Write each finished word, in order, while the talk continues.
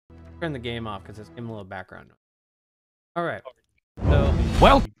turn the game off because it's giving a little background noise. All right. So,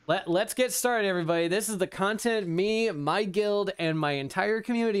 well, let's get started, everybody. This is the content me, my guild, and my entire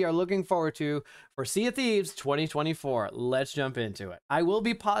community are looking forward to for Sea of Thieves 2024. Let's jump into it. I will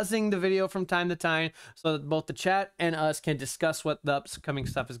be pausing the video from time to time so that both the chat and us can discuss what the upcoming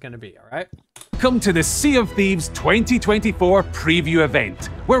stuff is going to be, all right? Welcome to the Sea of Thieves 2024 preview event,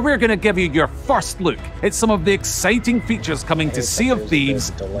 where we're going to give you your first look at some of the exciting features coming to Sea of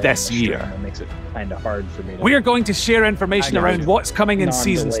Thieves this year. That makes it kind of hard for me to... We're going to share information around what's coming in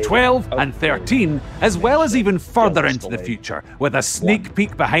Seasons 12 and 13, as well as even further into the future, with a sneak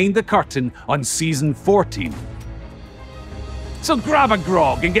peek behind the curtain on Season 14. So grab a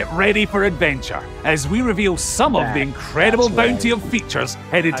grog and get ready for adventure as we reveal some of the incredible bounty of features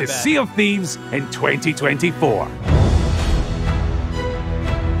headed to Sea of Thieves in 2024.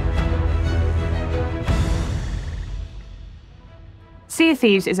 Sea of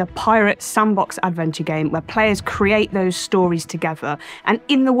Thieves is a pirate sandbox adventure game where players create those stories together. And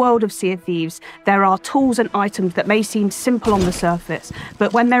in the world of Sea of Thieves, there are tools and items that may seem simple on the surface,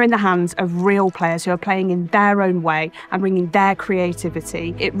 but when they're in the hands of real players who are playing in their own way and bringing their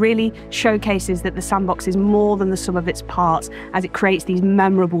creativity, it really showcases that the sandbox is more than the sum of its parts as it creates these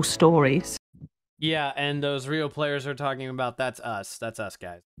memorable stories. Yeah, and those real players are talking about, that's us. That's us,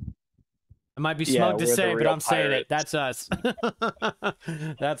 guys. It might be smug to say, but I'm saying it. That's us.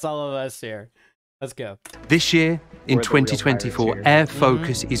 That's all of us here. Let's go. This year, in 2024, our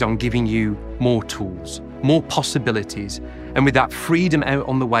focus is on giving you more tools, more possibilities, and with that freedom out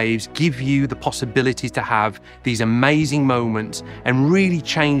on the waves, give you the possibilities to have these amazing moments and really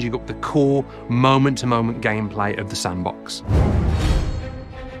changing up the core moment-to-moment gameplay of the sandbox.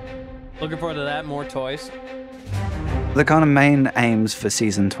 Looking forward to that. More toys. The kind of main aims for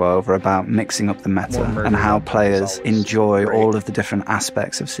Season 12 are about mixing up the meta and how players enjoy all of the different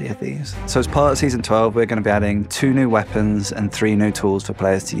aspects of Sea of Thieves. So as part of Season 12, we're going to be adding 2 new weapons and 3 new tools for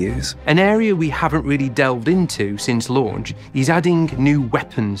players to use. An area we haven't really delved into since launch is adding new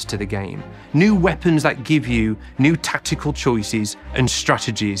weapons to the game. New weapons that give you new tactical choices and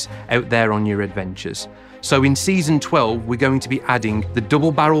strategies out there on your adventures. So in Season 12, we're going to be adding the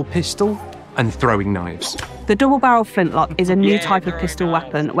double-barrel pistol and throwing knives. The double-barrel flintlock is a new type of pistol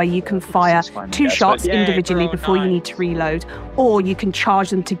weapon where you can fire 2 shots individually before you need to reload, or you can charge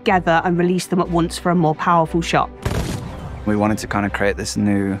them together and release them at once for a more powerful shot. We wanted to kind of create this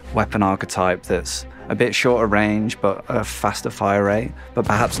new weapon archetype that's a bit shorter range, but a faster fire rate, but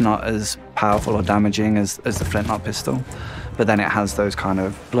perhaps not as powerful or damaging as the flintlock pistol. But then it has those kind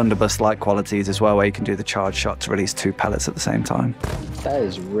of blunderbuss-like qualities as well, where you can do the charge shot to release 2 pellets at the same time. That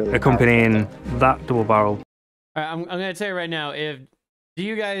is really accompanying that double barrel. All right, I'm going to tell you right now, do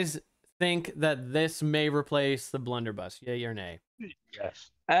you guys think that this may replace the blunderbuss? Yay or nay?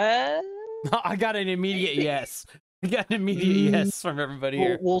 Yes. I got an immediate yes. I got an immediate yes from everybody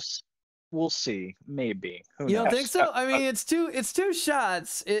here. We'll see. Maybe. You don't think so? I mean, it's two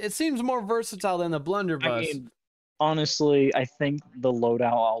shots. It seems more versatile than the blunderbuss. I mean, honestly, I think the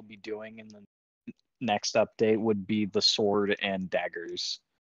loadout I'll be doing in the next update would be the sword and daggers.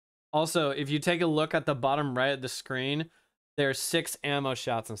 Also, if you take a look at the bottom right of the screen, there's 6 ammo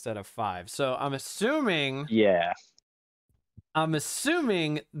shots instead of 5. So I'm assuming... Yeah. I'm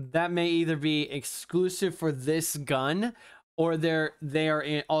assuming that may either be exclusive for this gun, or they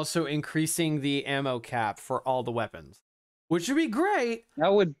are also increasing the ammo cap for all the weapons, which would be great.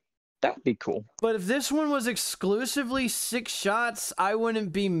 That would be cool. But if this one was exclusively 6 shots, I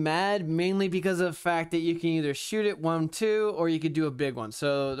wouldn't be mad, mainly because of the fact that you can either shoot it 1, 2, or you could do a big one.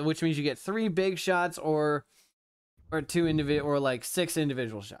 So, which means you get 3 big shots or 2 individual, or like 6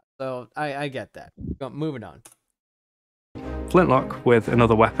 individual shots. So I get that. Moving on. Flintlock with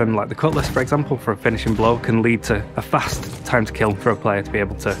another weapon like the cutlass, for example, for a finishing blow can lead to a fast time to kill for a player to be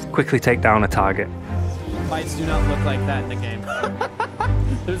able to quickly take down a target. Fights do not look like that in the game.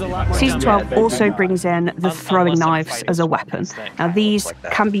 There's a lot more. Season 12 also brings in the throwing knives as a weapon. Now these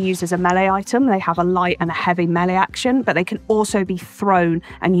can be used as a melee item. They have a light and a heavy melee action, but they can also be thrown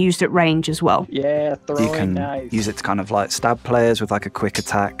and used at range as well. Yeah, throwing You can use it to kind of like stab players with like a quick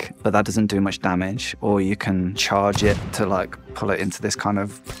attack, but that doesn't do much damage. Or you can charge it to like pull it into this kind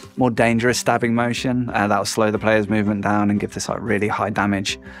of more dangerous stabbing motion. That'll slow the player's movement down and give this like really high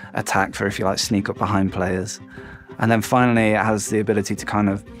damage attack for if you like sneak up behind players. And then finally, it has the ability to kind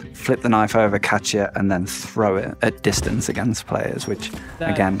of flip the knife over, catch it, and then throw it at distance against players, which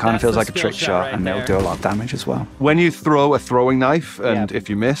again kind of feels like a trick shot, right, and it'll do a lot of damage as well. When you throw a throwing knife, and if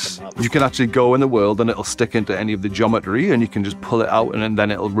you miss, you can actually go in the world and it'll stick into any of the geometry, and you can just pull it out, and then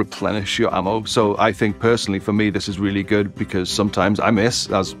it'll replenish your ammo. So I think personally, for me, this is really good because sometimes I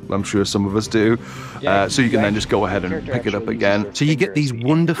miss, as I'm sure some of us do. So you can then just go ahead and pick it up again. So you get these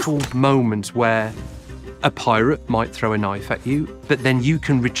wonderful moments where a pirate might throw a knife at you, but then you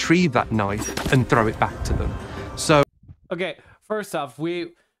can retrieve that knife and throw it back to them. So okay, first off,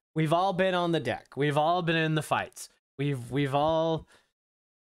 we've all been on the deck. We've all been in the fights. We've all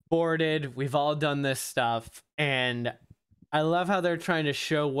boarded. We've all done this stuff, and I love how they're trying to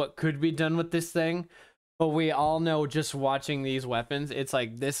show what could be done with this thing. But we all know, just watching these weapons, it's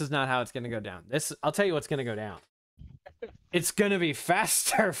like, this is not how it's going to go down. I'll tell you what's going to go down. It's going to be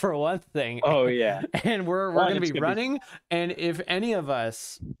faster, for one thing. Oh, yeah. And we're going to be running, and if any of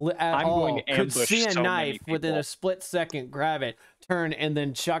us at all could see a knife within a split second, grab it, turn, and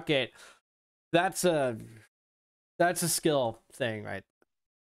then chuck it, that's a skill thing, right?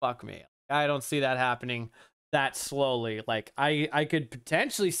 Fuck me. I don't see that happening that slowly. Like, I could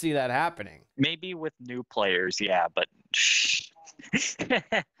potentially see that happening. Maybe with new players, yeah, but yeah,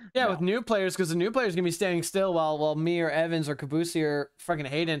 no. With new players, because the new players gonna be standing still while me or Evans or Caboose or fucking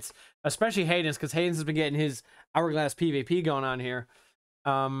Hayden's, especially Hayden's, because Hayden's has been getting his hourglass PvP going on here.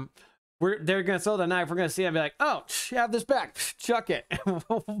 They're gonna throw the knife. We're gonna see it and be like, oh, have this back, chuck it.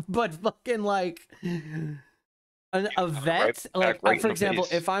 But fucking like a vet, for example,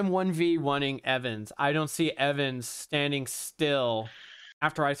 if I'm 1v1ing Evans, I don't see Evans standing still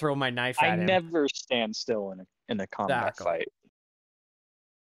after I throw my knife at him. I never stand still in a combat fight.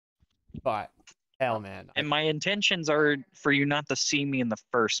 But hell, man. And my intentions are for you not to see me in the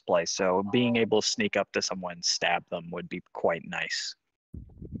first place, so being able to sneak up to someone and stab them would be quite nice.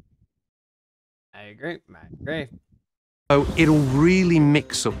 I agree. So it'll really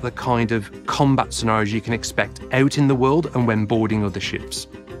mix up the kind of combat scenarios you can expect out in the world and when boarding other ships.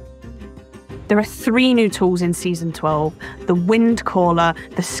 There are 3 new tools in Season 12, the Wind Caller,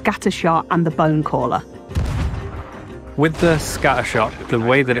 the Scatter Shot, and the Bone Caller. With the Scatter Shot, the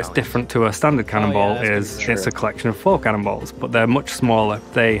way that it's different to a standard cannonball is it's a collection of 4 cannonballs, but they're much smaller.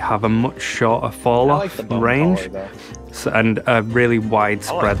 They have a much shorter fall-off range and a really wide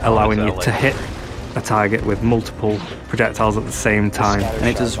spread, allowing you to hit a target with multiple projectiles at the same time. And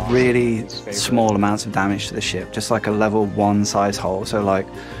it does really small amounts of damage to the ship, just like a level 1 size hole. So like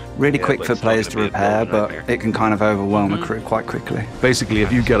really quick for players to repair, but it can kind of overwhelm a crew quite quickly. Basically,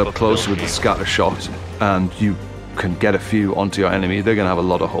 if you get up close with the scatter shot and you can get a few onto your enemy, they're going to have a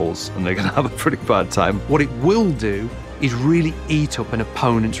lot of holes and they're going to have a pretty bad time. What it will do is really eat up an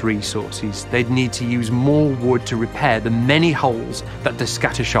opponent's resources. They'd need to use more wood to repair the many holes that the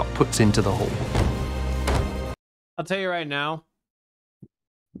scatter shot puts into the hull. I'll tell you right now,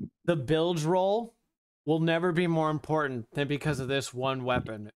 the bilge roll will never be more important than because of this one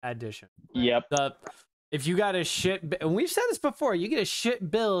weapon addition. Yep. If you got a shit, and we've said this before, you get a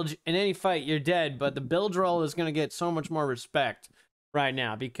shit bilge in any fight, you're dead. But the bilge roll is going to get so much more respect right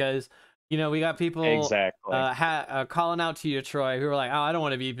now because, you know, we got people calling out to you, Troy, who are like, oh, I don't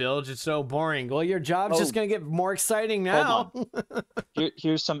want to be bilge. It's so boring. Well, your job's just going to get more exciting now.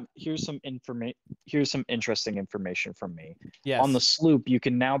 Here's some interesting information from me. Yes. On the sloop, you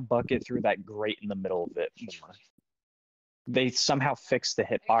can now bucket through that grate in the middle of it more. They somehow fixed the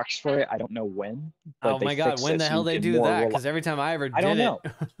hitbox for it. I don't know when. Oh my god, when the hell they do that? Because every time I ever did it. I don't know.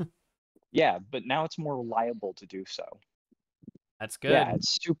 Yeah, but now it's more reliable to do so. That's good. Yeah,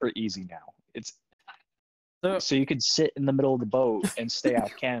 it's super easy now. It's so you could sit in the middle of the boat and stay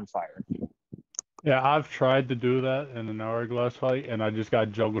out cannon fire. Yeah, I've tried to do that in an hourglass fight, and I just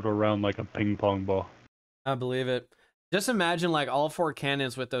got juggled around like a ping pong ball. I believe it. Just imagine like all 4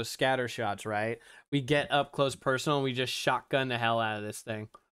 cannons with those scatter shots, right? We get up close personal and we just shotgun the hell out of this thing.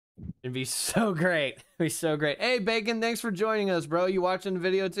 It'd be so great. It'd be so great. Hey, Bacon, thanks for joining us, bro. You watching the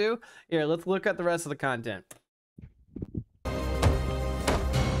video too? Here, let's look at the rest of the content.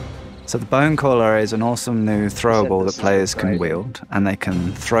 So the Bone Caller is an awesome new throwable that players can wield, and they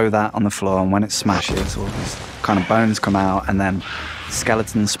can throw that on the floor, and when it smashes, all these kind of bones come out, and then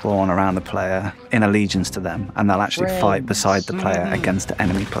skeletons spawn around the player in allegiance to them, and they'll actually fight beside the player against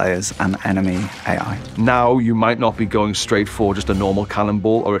enemy players and enemy AI. Now you might not be going straight for just a normal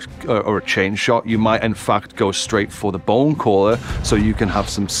cannonball or a chain shot. You might in fact go straight for the Bone Caller, so you can have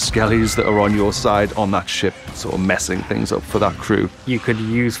some skellies that are on your side on that ship, sort of messing things up for that crew. You could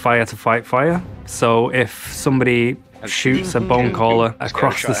use fire to fight fire. So if somebody shoots a bone caller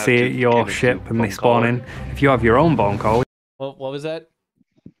across the sea at your ship and they spawn in. If you have your own bone caller... What was that?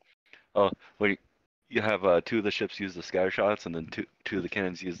 Oh, when you have 2 of the ships use the scatter shots, and then two of the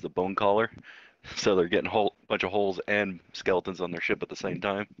cannons use the bone caller, so they're getting a bunch of holes and skeletons on their ship at the same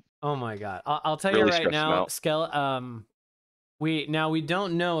time. Oh my god! I'll tell Really you right stress them now, out. we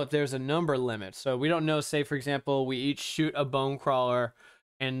don't know if there's a number limit, so we don't know. Say for example, we each shoot a bone crawler,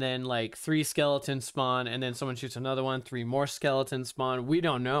 and then like 3 skeletons spawn, and then someone shoots another one, 3 more skeletons spawn. We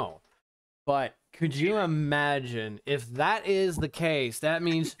don't know, but could you imagine if that is the case? That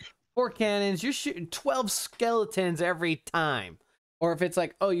means 4 cannons, you're shooting 12 skeletons every time. Or if it's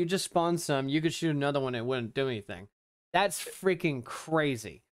like, oh, you just spawned some, you could shoot another one, it wouldn't do anything. That's freaking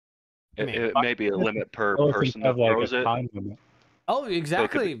crazy. It may be a limit per person that throws it. Oh,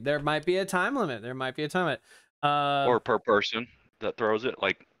 exactly. There might be a time limit. Or per person that throws it.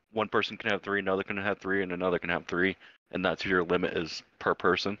 Like, one person can have 3, another can have 3, and another can have 3. And that's your limit is per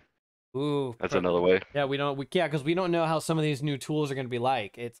person. Ooh, that's another way. Yeah, because we don't know how some of these new tools are going to be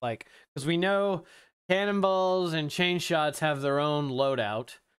like. It's like, because we know cannonballs and chain shots have their own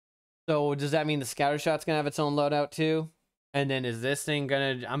loadout. So does that mean the scatter shot's going to have its own loadout too? And then is this thing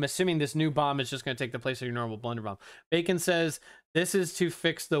going to... I'm assuming this new bomb is just going to take the place of your normal blunder bomb. Bacon says this is to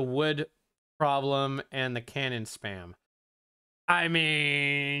fix the wood problem and the cannon spam. I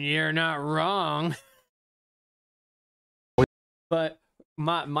mean, you're not wrong. But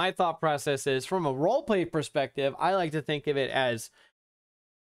my thought process is, from a roleplay perspective, I like to think of it as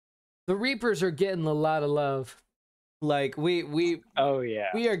the Reapers are getting a lot of love. Like we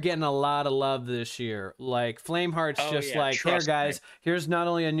are getting a lot of love this year. Like Flameheart's here guys, here's not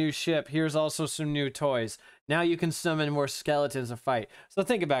only a new ship, here's also some new toys. Now you can summon more skeletons to fight. So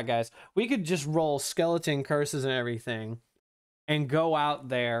think about it, guys. We could just roll skeleton curses and everything and go out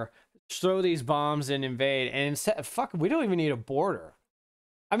there, throw these bombs and invade, and instead we don't even need a border.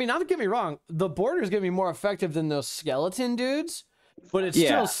 I mean, don't get me wrong, the border is gonna be more effective than those skeleton dudes, but it's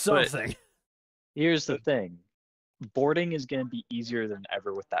still something. Here's the thing. Boarding is going to be easier than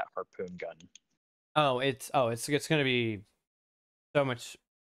ever with that harpoon gun. It's going to be so much.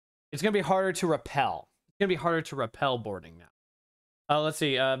 It's going to be harder to repel. It's going to be harder to repel boarding now. Let's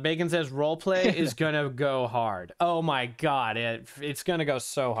see. Bacon says roleplay is going to go hard. Oh my god, it's going to go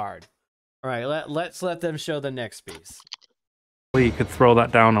so hard. All right, let's let them show the next piece. You could throw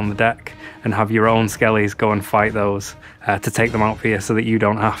that down on the deck and have your own skellies go and fight those to take them out for you so that you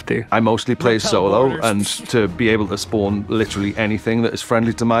don't have to. I mostly play solo, and to be able to spawn literally anything that is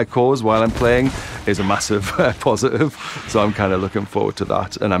friendly to my cause while I'm playing is a massive positive. So I'm kind of looking forward to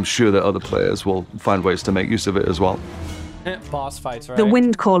that, and I'm sure that other players will find ways to make use of it as well. Boss fights, right? The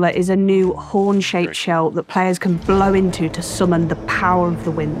Wind Caller is a new horn-shaped shell that players can blow into to summon the power of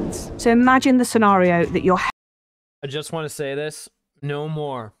the winds. So imagine the scenario that you're... I just want to say this. No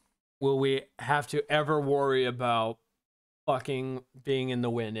more will we have to ever worry about fucking being in the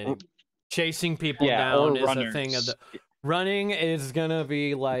wind anymore. Chasing people down is a thing of the... Running is going to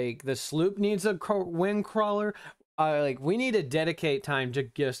be like, the sloop needs a wind crawler. We need to dedicate time to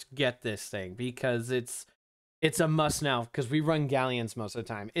just get this thing, because it's a must now, because we run galleons most of the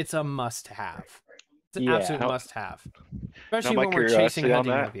time. It's a must-have. It's an absolute must-have. Especially when we're chasing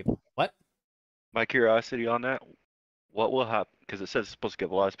hunting people. What? My curiosity on that, what will happen, because it says it's supposed to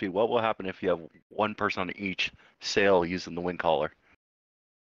give a lot of speed, what will happen if you have one person on each sail using the wind collar?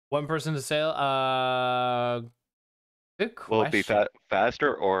 One person to sail? Good question. Will it be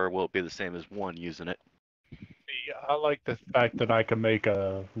faster, or will it be the same as one using it? I like the fact that I can make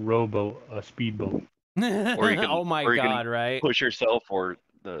a rowboat, a speedboat. Or you can, oh my god, right? Push yourself, or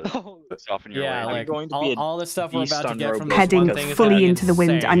soften your way. Like all the stuff we're about to get from this heading fully into the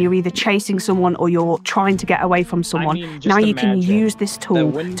wind, and you're either chasing someone or you're trying to get away from someone. Now you can use this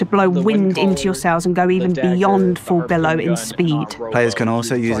tool to blow wind into your sails and go even beyond full billow in speed. Players can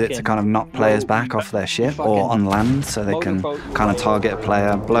also use it to kind of knock players back off their ship or on land, so they can kind of target a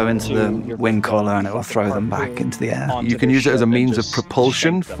player, blow into the wind collar, and it will throw them back into the air. You can use it as a means of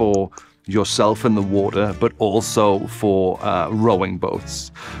propulsion for yourself in the water, but also for rowing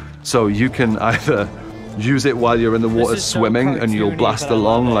boats. So you can either use it while you're in the water swimming and you'll blast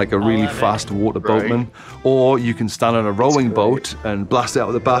along like a really fast water boatman, or you can stand on a rowing boat and blast it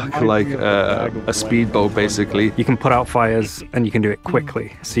out the back like a speedboat, basically. You can put out fires and you can do it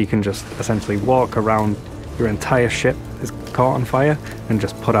quickly, so you can just essentially walk around. Your entire ship is caught on fire and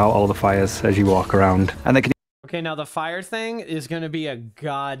just put out all the fires as you walk around. And they can... Okay, now the fire thing is going to be a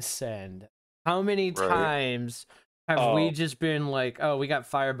godsend. How many times have we just been like, oh, we got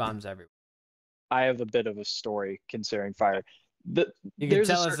fire bombs everywhere? I have a bit of a story concerning fire. You can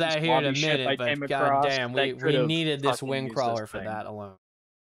tell us that here in a minute, but goddamn, we needed this wind crawler for that alone.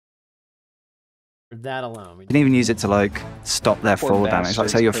 For that alone. You can even use it to like stop their fall damage. Like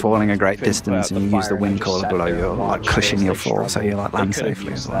say you're falling a great distance and you use the wind crawler below you, like cushion your fall so you like land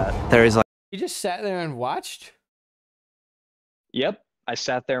safely as well. There is like you just sat there and watched? Yep, I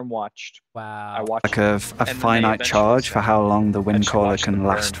sat there and watched. Wow. I watched like a finite charge for how long the wind crawler can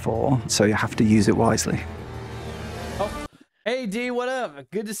last for, so you have to use it wisely. Oh. Hey D, what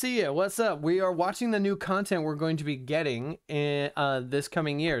up? Good to see you. What's up? We are watching the new content we're going to be getting in this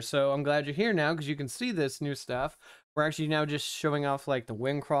coming year. So I'm glad you're here now because you can see this new stuff. We're actually now just showing off like the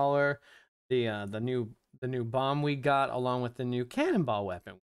wind crawler, the new bomb we got, along with the new cannonball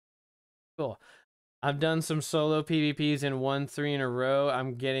weapon. Cool. I've done some solo PvPs and won 3 in a row.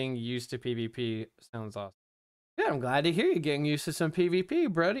 I'm getting used to PvP. Sounds awesome. Yeah, I'm glad to hear you getting used to some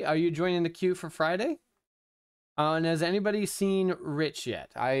PvP, Brody. Are you joining the queue for Friday? And has anybody seen Rich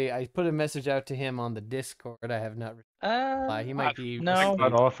yet? I put a message out to him on the Discord. I have not replied. He might be... No. I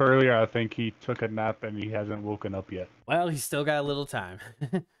got off earlier. I think he took a nap and he hasn't woken up yet. Well, he's still got a little time.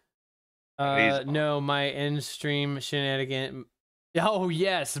 No, my end stream shenanigan... Oh,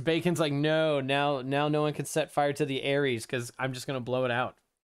 yes. Bacon's like, no. Now no one can set fire to the Ares because I'm just going to blow it out.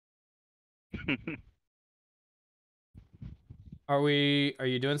 Are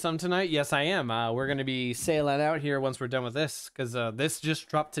you doing something tonight? Yes, I am. We're going to be sailing out here once we're done with this because this just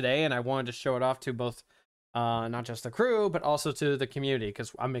dropped today and I wanted to show it off to both not just the crew, but also to the community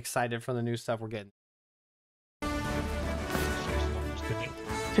because I'm excited for the new stuff we're getting.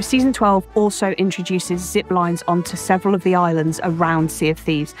 So Season 12 also introduces zip lines onto several of the islands around Sea of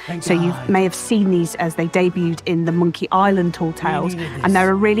Thieves. So you may have seen these as they debuted in the Monkey Island Tall Tales, and they're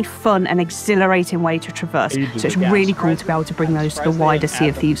a really fun and exhilarating way to traverse. So it's really cool to be able to bring those to the wider Sea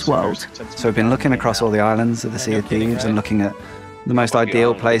of Thieves world. So we've been looking across all the islands of the Sea of Thieves and looking at the most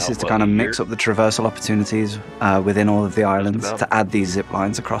ideal places to kind of mix up the traversal opportunities within all of the islands to add these zip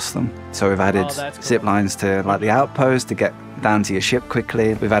lines across them. So we've added zip lines to like the outpost to get down to your ship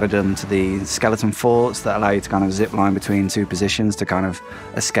quickly. We've added them to the skeleton forts that allow you to kind of zip line between 2 positions to kind of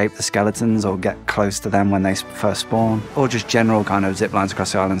escape the skeletons or get close to them when they first spawn, or just general kind of zip lines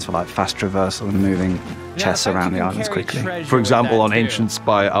across the islands for like fast traversal and moving chests around the islands quickly. For example, on Ancient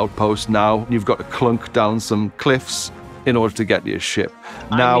Spire Outpost now, you've got to clunk down some cliffs in order to get to your ship.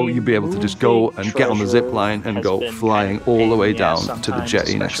 Now you'll be able to just go and get on the zip line and go flying all the way down to the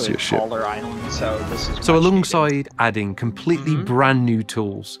jetty next to your ship. So alongside adding completely brand new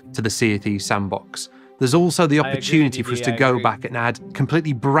tools to the Sea of Thieves sandbox, there's also the opportunity for us to go back and add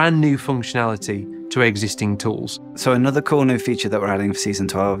completely brand new functionality to existing tools. So another cool new feature that we're adding for Season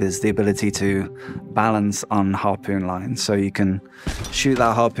 12 is the ability to balance on harpoon lines. So you can shoot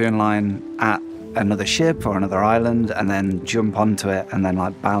that harpoon line at another ship or another island and then jump onto it and then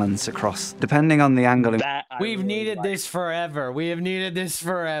like balance across depending on the angle. We've needed this forever. We have needed this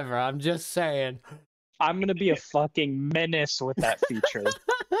forever. I'm just saying. I'm gonna be a fucking menace with that feature.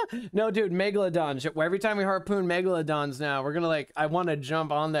 No, dude, Megalodon. Every time we harpoon Megalodons now, we're gonna like, I want to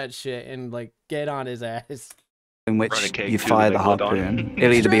jump on that shit and like get on his ass. In which you fire the harpoon.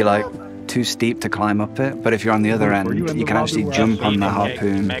 It'll either be like too steep to climb up it, but if you're on the other end, you can actually jump on the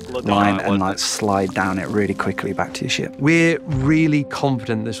harpoon line and like slide down it really quickly back to your ship. We're really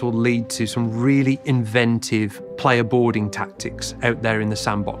confident this will lead to some really inventive player boarding tactics out there in the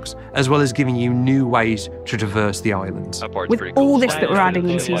sandbox, as well as giving you new ways to traverse the islands. With all this that we're adding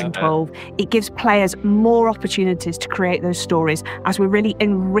in Season 12, it gives players more opportunities to create those stories as we're really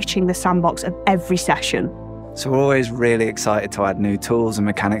enriching the sandbox of every session. So we're always really excited to add new tools and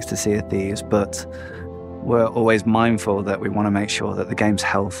mechanics to Sea of Thieves, but we're always mindful that we want to make sure that the game's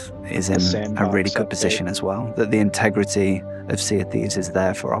health is in a really good position as well, that the integrity of Sea of Thieves is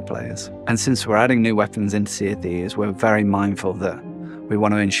there for our players. And since we're adding new weapons into Sea of Thieves, we're very mindful that we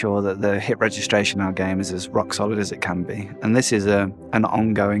want to ensure that the hit registration in our game is as rock solid as it can be. And this is an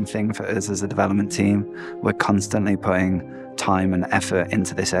ongoing thing for us as a development team. We're constantly putting time and effort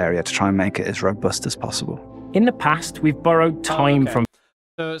into this area to try and make it as robust as possible. In the past, we've borrowed time from...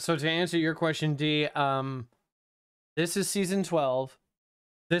 So to answer your question, D, this is Season 12.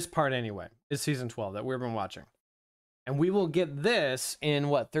 This part, anyway, is Season 12 that we've been watching. And we will get this in,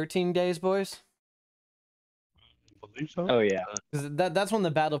 what, 13 days, boys? I believe so. Oh, yeah. That's when the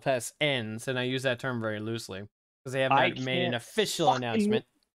Battle Pass ends, and I use that term very loosely. Because they have not made an official announcement.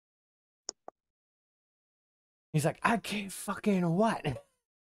 He's like, I can't fucking what?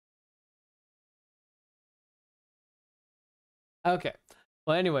 Okay.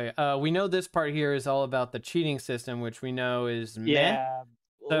 Well, anyway, we know this part here is all about the cheating system, which we know is meh.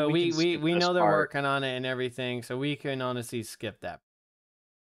 So we this know they're part. working on it and everything, so we can honestly skip that.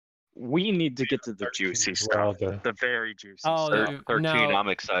 We need to get to the juicy stuff, the very juicy stuff. 13, no. I'm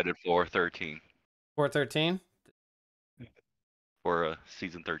excited for 13. For 13? For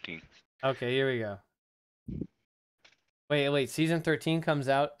season 13. Okay, here we go. Wait, season 13 comes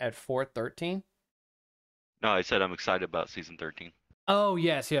out at 4/13? No, I said I'm excited about season 13. Oh,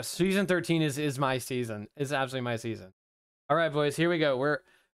 yes. Season 13 is my season. It's absolutely my season. All right, boys, here we go. We're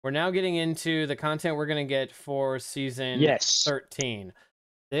now getting into the content we're going to get for season 13.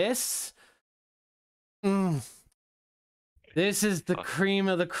 This is the cream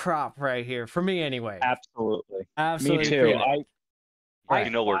of the crop right here for me anyway. Absolutely. Me too. You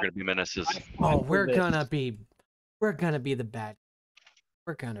know we're gonna be menaces. Oh, we're gonna be the bad.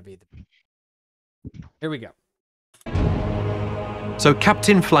 We're gonna be the. Here we go. So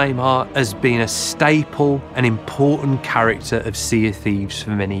Captain Flameheart has been a staple and important character of Sea of Thieves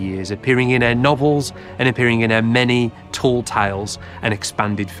for many years, appearing in our novels and appearing in our many tall tales and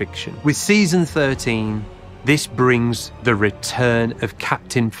expanded fiction. With season 13, this brings the return of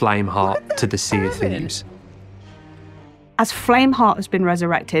Captain Flameheart to the Sea of Thieves. As Flameheart has been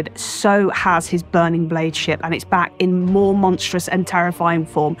resurrected, so has his Burning Blade ship, and it's back in more monstrous and terrifying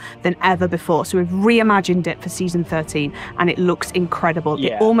form than ever before. So we've reimagined it for season 13, and it looks incredible.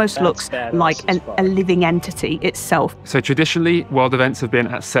 Yeah, it almost looks like a living entity itself. So traditionally, world events have been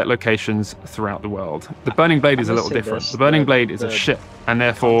at set locations throughout the world. The Burning Blade is a little different. The Burning Blade is a ship, and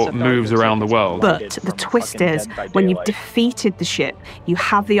therefore moves around the world. But the twist is, when you've defeated the ship, you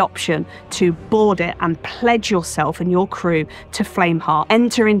have the option to board it and pledge yourself and your crew to Flameheart,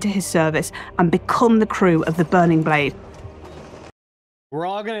 enter into his service, and become the crew of the Burning Blade. We're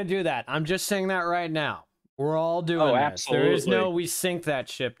all gonna do that. I'm just saying that right now. We're all doing this. Absolutely. There is no we sink that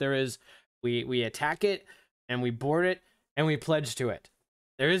ship. There is we attack it and we board it and we pledge to it.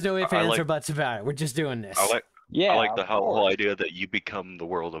 There is no ifs, ands, or buts about it. We're just doing this. I like the whole idea that you become the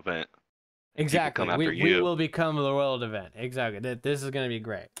world event. Exactly. We will become the world event. Exactly. This is gonna be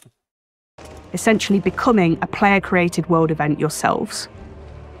great. Essentially becoming a player-created world event yourselves.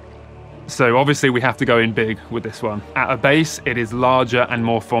 So obviously we have to go in big with this one. At a base, it is larger and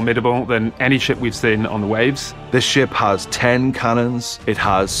more formidable than any ship we've seen on the waves. This ship has 10 cannons. It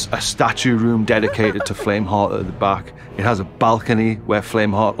has a statue room dedicated to Flameheart at the back. It has a balcony where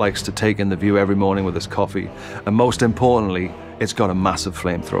Flameheart likes to take in the view every morning with his coffee. And most importantly, it's got a massive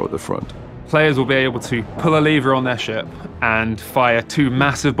flamethrower at the front. Players will be able to pull a lever on their ship and fire 2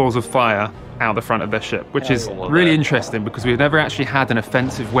 massive balls of fire out the front of their ship, which is really interesting because we've never actually had an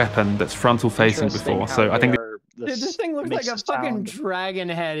offensive weapon that's frontal facing before. So I think Dude, this thing looks like a fucking dragon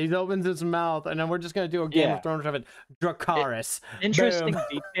head. He opens his mouth, and then we're just gonna do a Game of Thrones of it. Dracarys. Interesting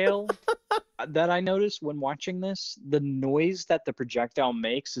Boom. detail that I noticed when watching this: the noise that the projectile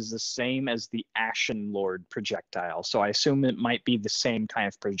makes is the same as the Ashen Lord projectile. So I assume it might be the same kind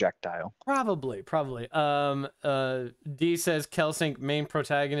of projectile. Probably. D says Kelsink, main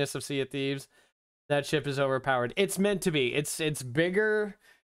protagonist of Sea of Thieves. That ship is overpowered. It's meant to be. It's bigger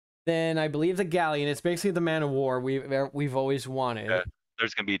than, I believe, the galleon. It's basically the man of war we've always wanted. Yeah,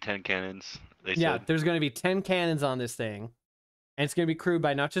 there's gonna be 10 cannons. They said. There's gonna be 10 cannons on this thing, and it's gonna be crewed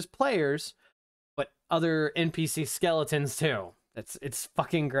by not just players, but other NPC skeletons too. It's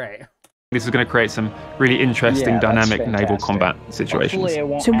fucking great. this is going to create some really interesting dynamic naval combat situations.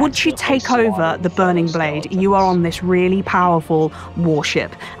 So once you take over the Burning Blade, you are on this really powerful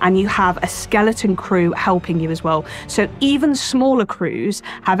warship, and you have a skeleton crew helping you as well. So even smaller crews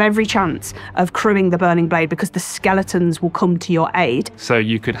have every chance of crewing the Burning Blade because the skeletons will come to your aid. So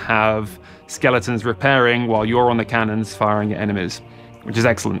you could have skeletons repairing while you're on the cannons firing at enemies, which is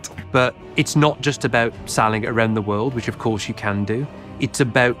excellent. But it's not just about sailing around the world, which of course you can do. It's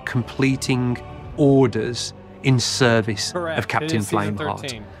about completing orders in service of Captain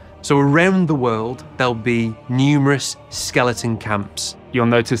Flameheart. So around the world, there'll be numerous skeleton camps. You'll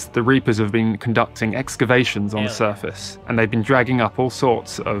notice the Reapers have been conducting excavations on the surface, and they've been dragging up all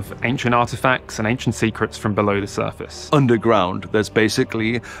sorts of ancient artifacts and ancient secrets from below the surface. Underground, there's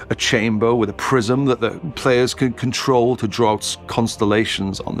basically a chamber with a prism that the players can control to draw out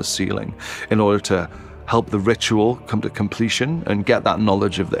constellations on the ceiling in order to help the ritual come to completion and get that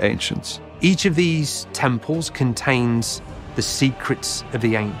knowledge of the ancients. Each of these temples contains the secrets of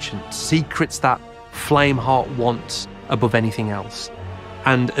the ancients, secrets that Flameheart wants above anything else.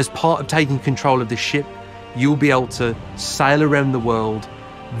 And as part of taking control of the ship, you'll be able to sail around the world,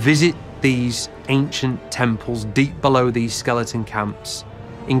 visit these ancient temples deep below these skeleton camps,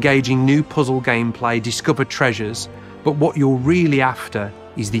 engaging new puzzle gameplay, discover treasures, but what you're really after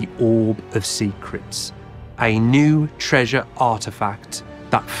is the Orb of Secrets, a new treasure artifact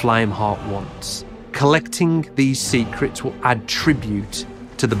that Flameheart wants. Collecting these secrets will add tribute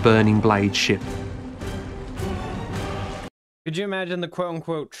to the Burning Blade ship. Could you imagine the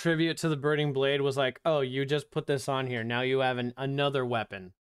quote-unquote tribute to the Burning Blade was like, oh, you just put this on here, now you have another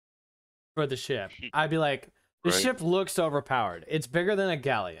weapon for the ship? I'd be like, the ship looks overpowered. It's bigger than a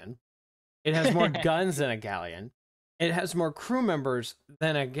galleon. It has more guns than a galleon. It has more crew members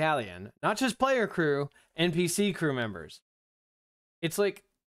than a galleon. Not just player crew, NPC crew members. It's like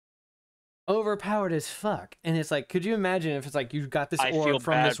overpowered as fuck. And it's like, could you imagine if it's like you got this orb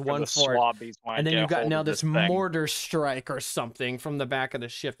from this one fort, and then you got now this mortar strike or something from the back of the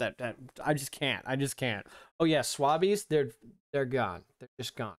ship that I just can't. Oh yeah, swabbies, they're gone. They're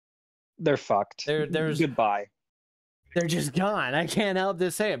just gone. They're fucked. There's goodbye. They're just gone. I can't help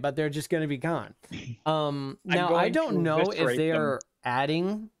to say it, but they're just going to be gone. Now, I don't know if they are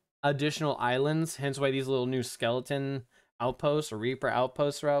adding additional islands, hence why these little new skeleton outposts or Reaper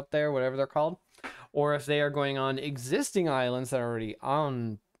outposts are out there, whatever they're called, or if they are going on existing islands that are already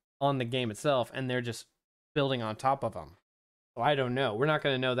on the game itself, and they're just building on top of them. So I don't know. We're not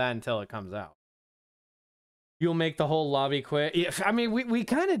going to know that until it comes out. You'll make the whole lobby quit. Yeah, I mean, we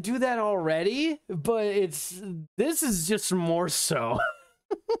kind of do that already, but this is just more so.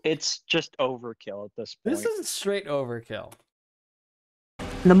 It's just overkill at this point. This is straight overkill.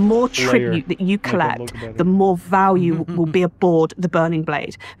 The more tribute that you collect, the more value will be aboard the Burning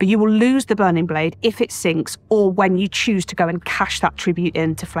Blade. But you will lose the Burning Blade if it sinks or when you choose to go and cash that tribute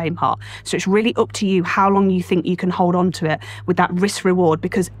into Flameheart. So it's really up to you how long you think you can hold on to it with that risk reward,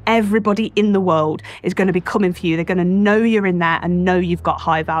 because everybody in the world is going to be coming for you. They're going to know you're in there and know you've got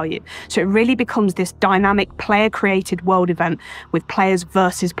high value. So it really becomes this dynamic player-created world event with players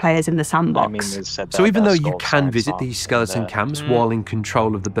versus players in the sandbox. I mean, so even though you can visit these skeleton camps while in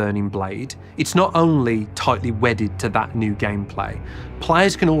control of the Burning Blade, it's not only tightly wedded to that new gameplay.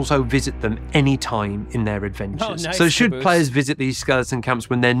 Players can also visit them anytime in their adventures. So should players visit these skeleton camps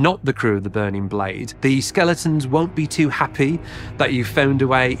when they're not the crew of the Burning Blade, the skeletons won't be too happy that you've found a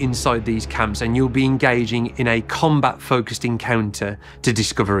way inside these camps, and you'll be engaging in a combat-focused encounter to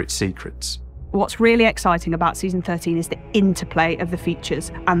discover its secrets. What's really exciting about Season 13 is the interplay of the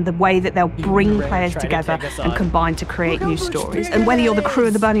features and the way that they'll bring players together and combine to create new stories. And whether you're the crew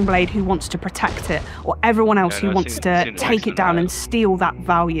of the Burning Blade who wants to protect it, or everyone else who wants to take it down and steal that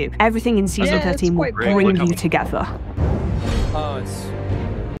value, everything in Season 13 will bring you together. Oh,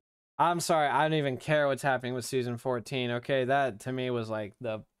 I'm sorry, I don't even care what's happening with Season 14. Okay, that to me was like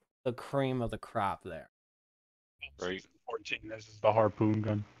the cream of the crop there. Right. 14, this is the harpoon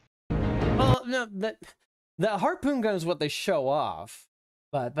gun. Well, no, the harpoon gun is what they show off,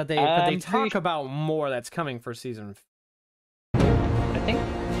 but they talk about more that's coming for season. I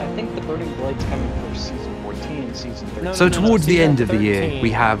think the Burning Blade's coming for Season 14 and Season 13. So towards the end of the year,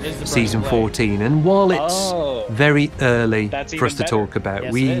 we have Season 14, and while it's very early for us to talk about,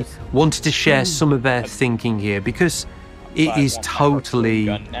 we wanted to share some of their thinking here, because it is totally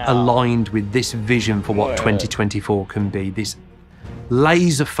aligned with this vision for what 2024 can be, this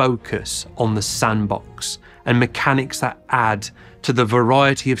laser focus on the sandbox and mechanics that add to the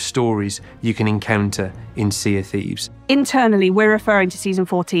variety of stories you can encounter in Sea of Thieves. Internally, we're referring to Season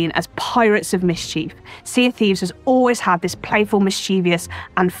 14 as Pirates of Mischief. Sea of Thieves has always had this playful, mischievous,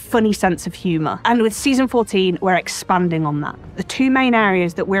 and funny sense of humour. And with Season 14, we're expanding on that. The two main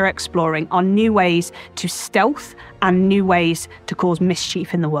areas that we're exploring are new ways to stealth and new ways to cause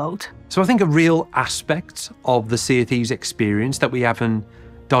mischief in the world. So I think a real aspect of the Sea of Thieves experience that we haven't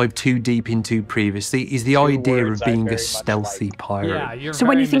dived too deep into previously is the idea of being a stealthy pirate. Yeah, so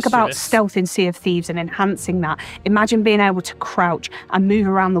when you think about stealth in Sea of Thieves and enhancing that, imagine being able to crouch and move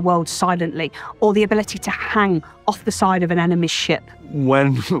around the world silently, or the ability to hang off the side of an enemy's ship.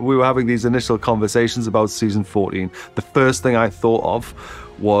 When we were having these initial conversations about Season 14, the first thing I thought of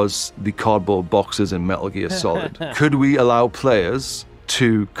was the cardboard boxes in Metal Gear Solid. Could we allow players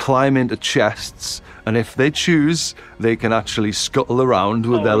to climb into chests, and if they choose, they can actually scuttle around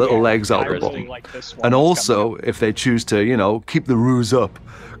with their little legs out the bottom. And also, if they choose to, you know, keep the ruse up,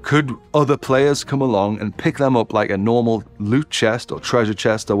 could other players come along and pick them up like a normal loot chest or treasure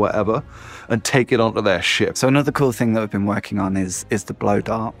chest or whatever, and take it onto their ship? So another cool thing that we've been working on is the blow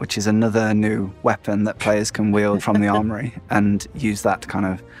dart, which is another new weapon that players can wield from the armory and use that to kind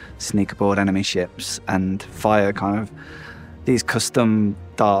of sneak aboard enemy ships and fire kind of these custom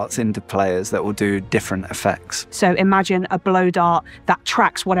darts into players that will do different effects. So imagine a blow dart that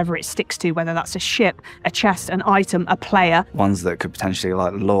tracks whatever it sticks to, whether that's a ship, a chest, an item, a player. Ones that could potentially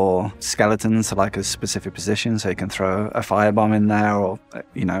like lure skeletons to like a specific position, so you can throw a firebomb in there, or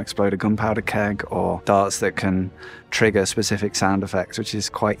explode a gunpowder keg, or darts that can trigger specific sound effects, which is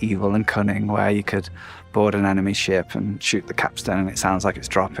quite evil and cunning, where you could board an enemy ship and shoot the capstan and it sounds like it's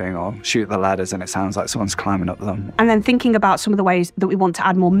dropping, or shoot the ladders and it sounds like someone's climbing up them. And then thinking about some of the ways that we want to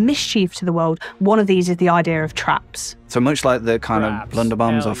add more mischief to the world, one of these is the idea of traps. So much like the kind of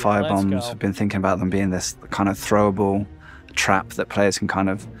blunderbombs or firebombs, I've been thinking about them being this kind of throwable trap that players can kind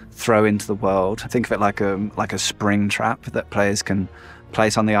of throw into the world. Think of it like a spring trap that players can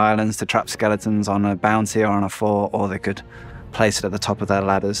place on the islands to trap skeletons on a bounty or on a fort, or they could place it at the top of their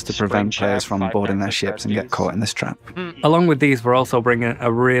ladders to prevent players from boarding their ships and get caught in this trap. Along with these, we're also bringing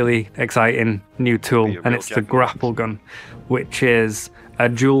a really exciting new tool, and it's the grapple gun, which is a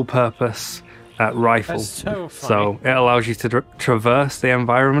dual-purpose rifle. So it allows you to traverse the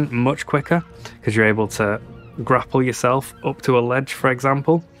environment much quicker, because you're able to grapple yourself up to a ledge, for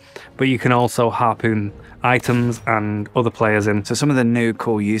example, but you can also harpoon items and other players in. So some of the new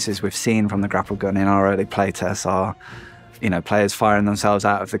cool uses we've seen from the grapple gun in our early playtests are players firing themselves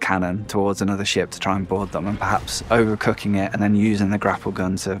out of the cannon towards another ship to try and board them, and perhaps overcooking it and then using the grapple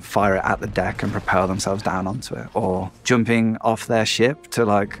gun to fire it at the deck and propel themselves down onto it, or jumping off their ship to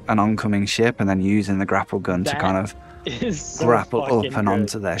like an oncoming ship and then using the grapple gun to kind of grapple up and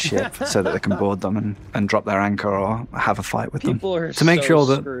onto their ship so that they can board them and drop their anchor or have a fight with them. To make sure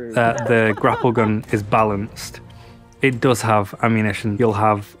that the grapple gun is balanced, it does have ammunition. You'll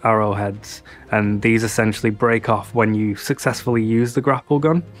have arrowheads, and these essentially break off when you successfully use the grapple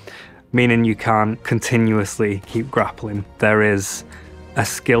gun, meaning you can't continuously keep grappling. There is a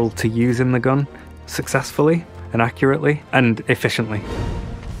skill to using the gun successfully and accurately and efficiently.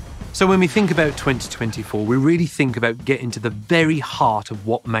 So when we think about 2024, we really think about getting to the very heart of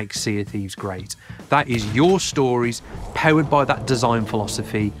what makes Sea of Thieves great. That is your stories, powered by that design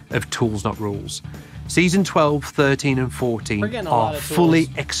philosophy of tools, not rules. Season 12, 13 and 14 are fully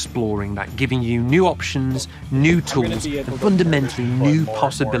exploring that, giving you new options, new tools, and fundamentally new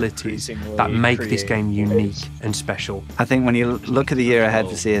possibilities that make this game unique and special. I think when you look at the year ahead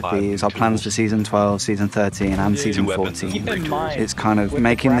for Sea of Thieves, our plans for Season 12, Season 13 and Season 14, it's kind of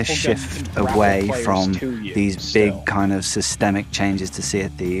making this shift away from these big kind of systemic changes to Sea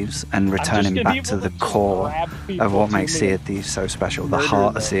of Thieves and returning back to the core of what makes Sea of Thieves so special, the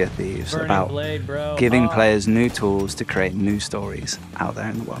heart of Sea of Thieves, about giving players new tools to create new stories out there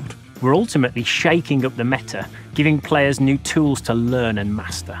in the world. We're ultimately shaking up the meta, giving players new tools to learn and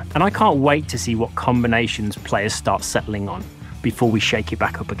master. And I can't wait to see what combinations players start settling on before we shake it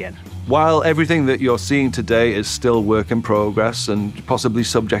back up again. While everything that you're seeing today is still work in progress and possibly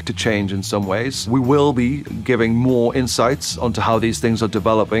subject to change in some ways, we will be giving more insights onto how these things are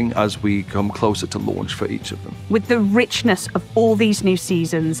developing as we come closer to launch for each of them. With the richness of all these new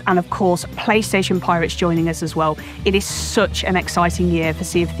seasons, and of course PlayStation Pirates joining us as well, it is such an exciting year for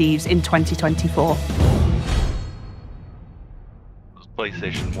Sea of Thieves in 2024.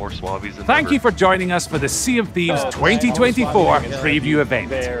 PlayStation more swabbies than Thank you for joining us for the Sea of Thieves 2024 preview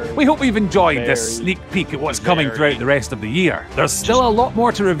event. We hope you've enjoyed this sneak peek at what's coming throughout the rest of the year. There's still a lot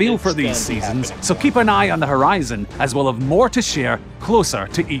more to reveal for these seasons, so keep an eye on the horizon as we'll have more to share closer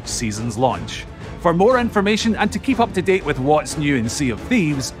to each season's launch. For more information and to keep up to date with what's new in Sea of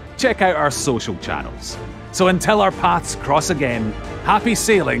Thieves, check out our social channels. So until our paths cross again, happy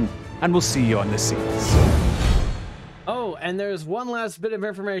sailing, and we'll see you on the seas. Oh, and there's one last bit of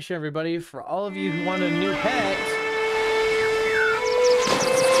information, everybody, for all of you who want a new pet.